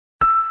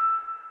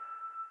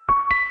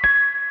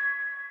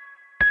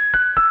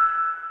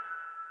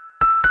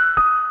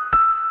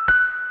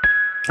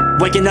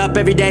Waking up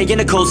every day in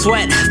a cold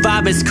sweat,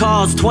 5 missed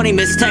calls, 20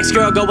 missed texts.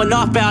 Girl going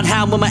off about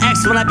how I'm with my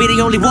ex when I be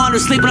the only one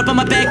who's sleeping up on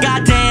my bed.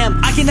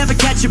 Goddamn, I can never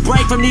catch a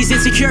break from these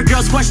insecure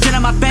girls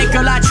questioning my fate.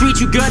 Girl, I treat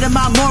you good and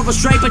my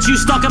morals straight, but you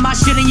stuck in my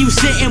shit and you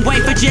sit and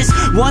wait for just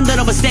one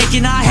little mistake,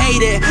 and I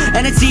hate it.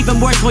 And it's even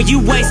worse when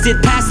you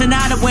wasted past the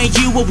night, and when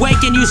you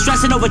awaken, you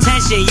stressing over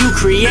tension you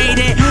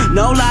created.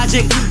 No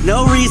logic,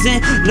 no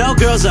reason, no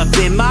girls up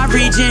in my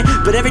region,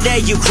 but every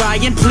day you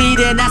crying,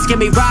 pleading,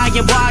 asking me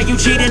Ryan, why you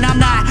cheating? I'm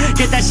not,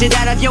 get that shit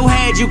out of your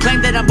head. You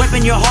claim that I'm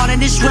ripping your heart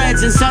into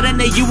shreds, and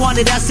suddenly you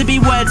wanted us to be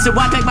wed. So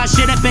I picked my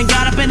shit up and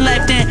got up and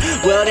left it.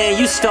 Well then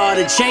you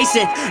started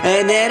chasing,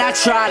 and then I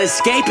tried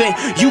escaping.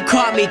 You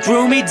caught me,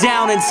 threw me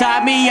down, and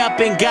tied me up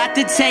and got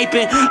the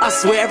taping. I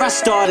swear I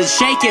started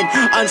shaking,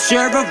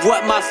 unsure of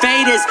what my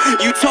fate is.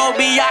 You told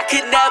me I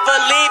could never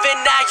leave,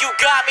 and now you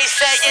got me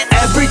saying,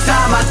 every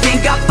time I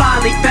think I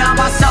finally found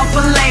myself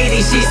a lady,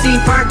 she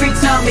seemed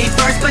perfect to me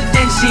first, but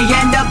then she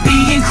end up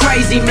being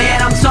crazy. Man,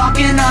 I'm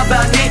talking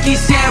about Nikki,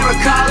 Sarah,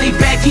 Carly,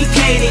 Becky,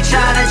 Katie,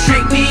 trying to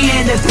trick me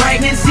into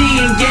pregnancy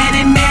and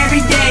getting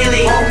married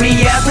daily. Homie,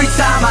 every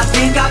time I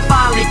think I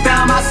finally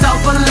found myself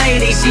a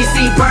lady, she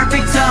seemed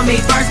perfect to me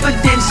first, but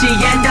then she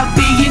end up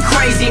being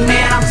crazy.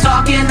 Man, I'm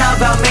talking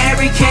about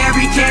Mary,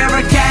 Carrie,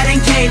 Kara, Kat, and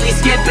Kaylee,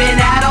 skipping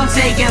out on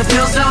taking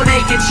pills so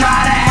they can try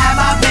to have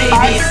my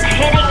babies. Are you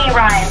kidding me,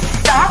 Ryan?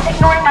 Stop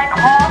ignoring my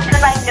calls,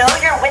 cause I know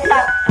you're with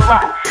that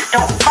slut.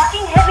 Don't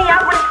fucking hit me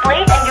up when it's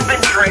late and you've been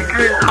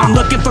drinking. I'm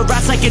looking for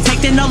rats like you take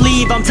then no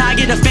leave. I'm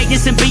tired of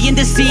fakeness and being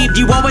deceived.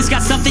 You always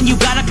got something you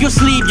got up your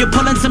sleeve. You're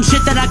pulling some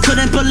shit that I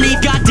couldn't believe.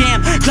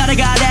 Goddamn, glad I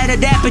got out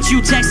of that, but you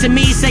texting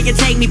me saying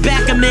take me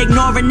back. I'm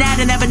ignoring that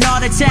and having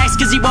all the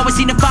text, cause you always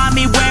seem to find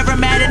me where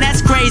I'm at, and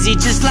that's crazy.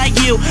 Just like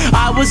you,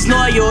 I was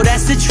loyal,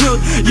 that's the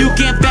truth. You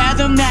can't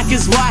fathom that,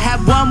 cause why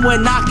have one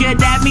when I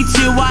could have me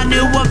too? I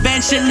knew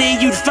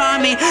eventually you'd find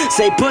me.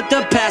 Say put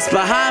the past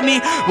behind me.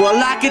 Well,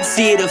 I could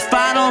see the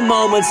final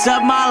moments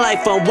of my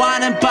life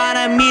unwinding,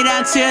 binding me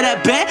down to the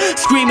bed,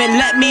 screaming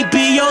let me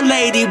be your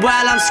lady,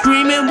 while I'm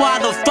screaming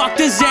why the fuck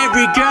does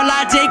every girl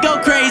I date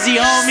go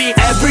crazy, homie?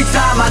 Every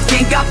time I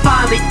think I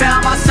finally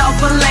found myself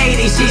a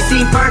lady, she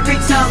seemed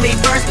perfect to me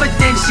first, but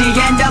then she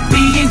end up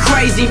being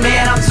crazy.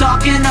 Man, I'm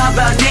talking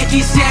about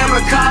Nikki,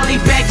 Sarah,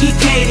 Carly, Becky,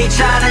 Katie,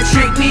 trying to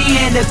trick me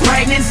into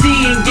pregnancy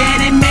and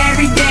getting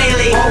married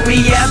daily.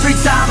 Homie, every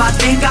time I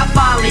think I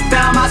finally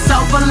found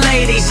myself a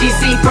lady, she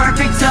seemed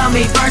perfect to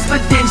me first,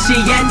 but then she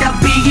end up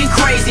being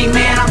crazy.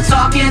 Man, I'm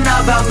talking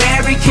about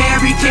Mary,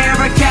 Carrie,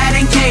 Kara, Kat,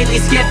 and Kaylee,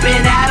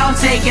 skipping out on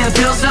taking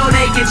pills so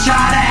they can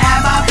try to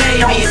have our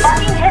babies. Don't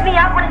fucking hit me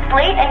up when it's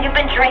late and you've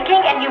been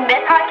drinking and you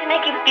miss how I can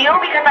make you feel,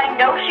 because I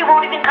know she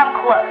won't even come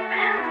close.